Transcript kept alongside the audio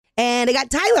And I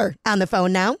got Tyler on the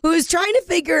phone now, who's trying to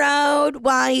figure out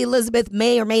why Elizabeth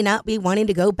may or may not be wanting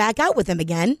to go back out with him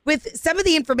again. With some of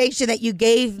the information that you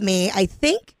gave me, I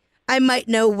think I might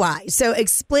know why. So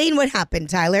explain what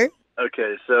happened, Tyler.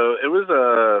 Okay, so it was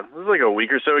like a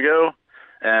week or so ago,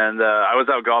 and I was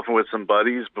out golfing with some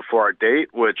buddies before our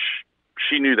date, which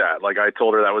she knew that. Like, I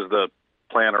told her that was the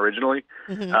plan originally.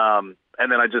 Mm-hmm.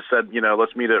 And then I just said,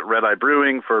 let's meet at Red Eye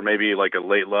Brewing for maybe like a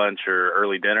late lunch or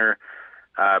early dinner.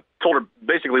 Told her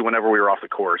basically whenever we were off the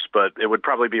course, but it would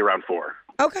probably be around 4.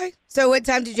 Okay. So what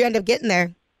time did you end up getting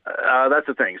there? That's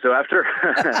the thing. So after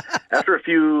after a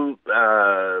few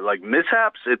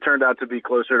mishaps, it turned out to be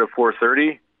closer to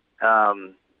 4:30.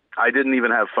 I didn't even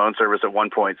have phone service at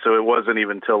one point, so it wasn't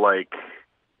even till like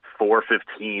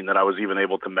 4:15 that I was even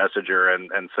able to message her and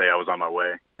say I was on my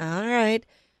way. All right.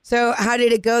 So how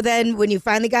did it go then when you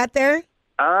finally got there?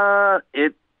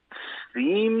 It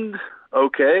seemed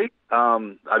okay.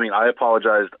 I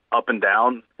apologized up and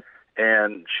down,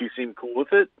 and she seemed cool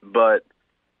with it. But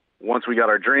once we got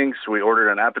our drinks, we ordered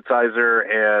an appetizer,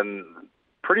 and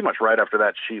pretty much right after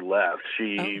that, she left.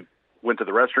 She went to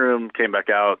the restroom, came back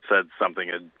out, said something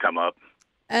had come up.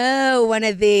 Oh, one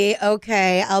of the,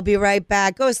 okay, I'll be right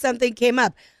back. Oh, something came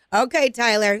up. Okay,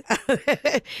 Tyler.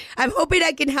 I'm hoping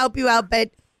I can help you out, but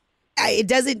it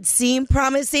doesn't seem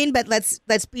promising, but let's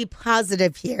be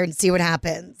positive here and see what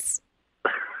happens.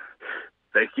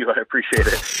 Thank you. I appreciate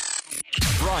it.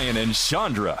 Brian and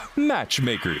Chandra,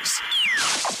 Matchmakers.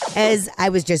 As I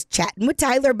was just chatting with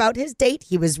Tyler about his date,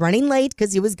 he was running late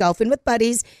because he was golfing with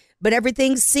buddies, but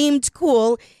everything seemed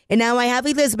cool. And now I have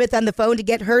Elizabeth on the phone to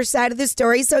get her side of the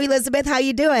story. So, Elizabeth, how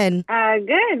you doing?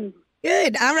 Good.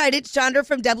 Good. All right. It's Chandra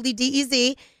from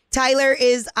WDEZ. Tyler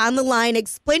is on the line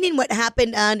explaining what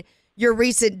happened on your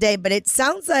recent date, but it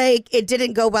sounds like it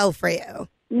didn't go well for you.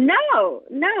 No,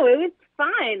 it was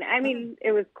fine. I mean,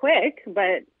 it was quick,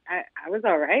 but I was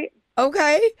all right.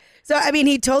 Okay. So,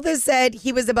 he told us that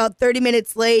he was about 30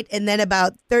 minutes late, and then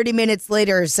about 30 minutes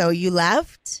later or so, you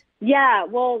left? Yeah,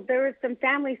 well, there was some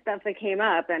family stuff that came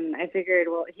up, and I figured,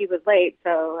 well, he was late,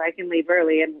 so I can leave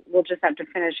early, and we'll just have to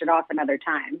finish it off another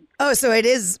time. Oh, so it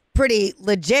is pretty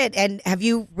legit. And have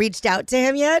you reached out to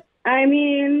him yet?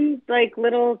 Like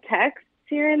little texts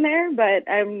here and there, but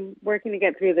I'm working to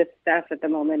get through this stuff at the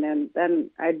moment, and then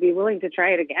I'd be willing to try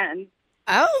it again.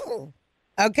 Oh,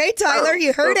 okay, Tyler,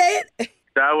 you heard it.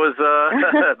 That was,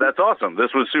 that's awesome.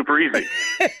 This was super easy.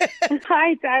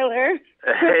 Hi, Tyler.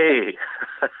 Hey.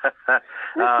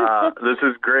 This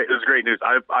is great. This is great news.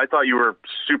 I thought you were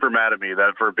super mad at me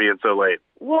for being so late.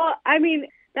 Well,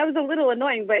 that was a little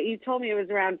annoying, but you told me it was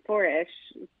around 4-ish.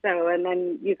 So, and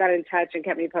then you got in touch and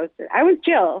kept me posted. I was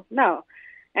chill. No.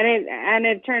 And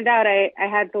it turned out I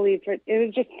had to leave it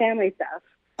was just family stuff.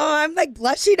 Oh, I'm like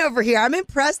blushing over here. I'm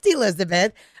impressed,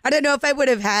 Elizabeth. I don't know if I would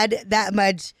have had that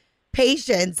much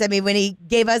patience. When he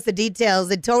gave us the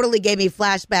details, it totally gave me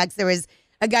flashbacks. There was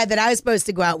a guy that I was supposed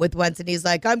to go out with once, and he's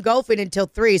like, I'm golfing until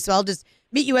 3, so I'll just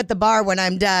meet you at the bar when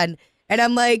I'm done. And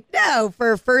I'm like, no,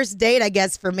 for a first date, I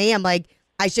guess for me, I'm like,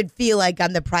 I should feel like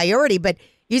I'm the priority. But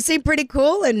you seem pretty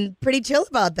cool and pretty chill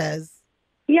about this.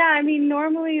 Yeah,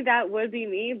 normally that would be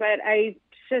me, but I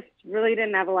just really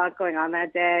didn't have a lot going on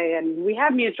that day. And we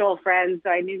have mutual friends, so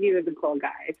I knew he was a cool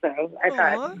guy. So I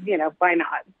thought, why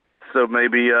not? So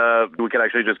maybe we could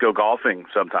actually just go golfing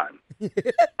sometime.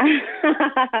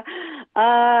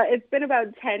 It's been about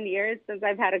 10 years since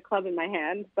I've had a club in my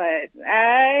hand, but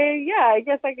I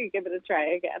guess I could give it a try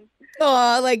again.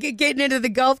 Oh, like getting into the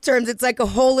golf terms, it's like a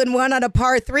hole-in-one on a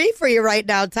par 3 for you right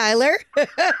now, Tyler.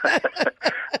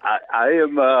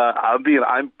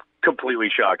 I'm completely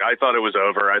shocked. I thought it was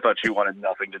over. I thought she wanted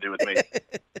nothing to do with me.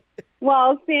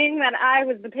 Well, seeing that I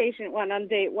was the patient one on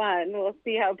date 1, we'll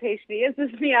see how patient he is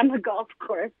with me on the golf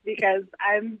course, because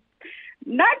I'm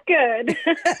not good.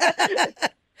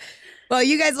 Well,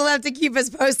 you guys will have to keep us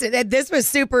posted. And this was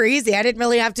super easy. I didn't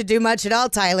really have to do much at all,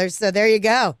 Tyler. So there you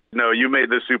go. No, you made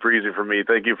this super easy for me.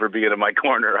 Thank you for being in my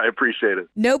corner. I appreciate it.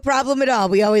 No problem at all.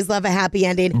 We always love a happy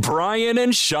ending. Brian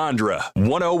and Chandra,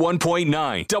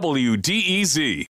 101.9 WDEZ.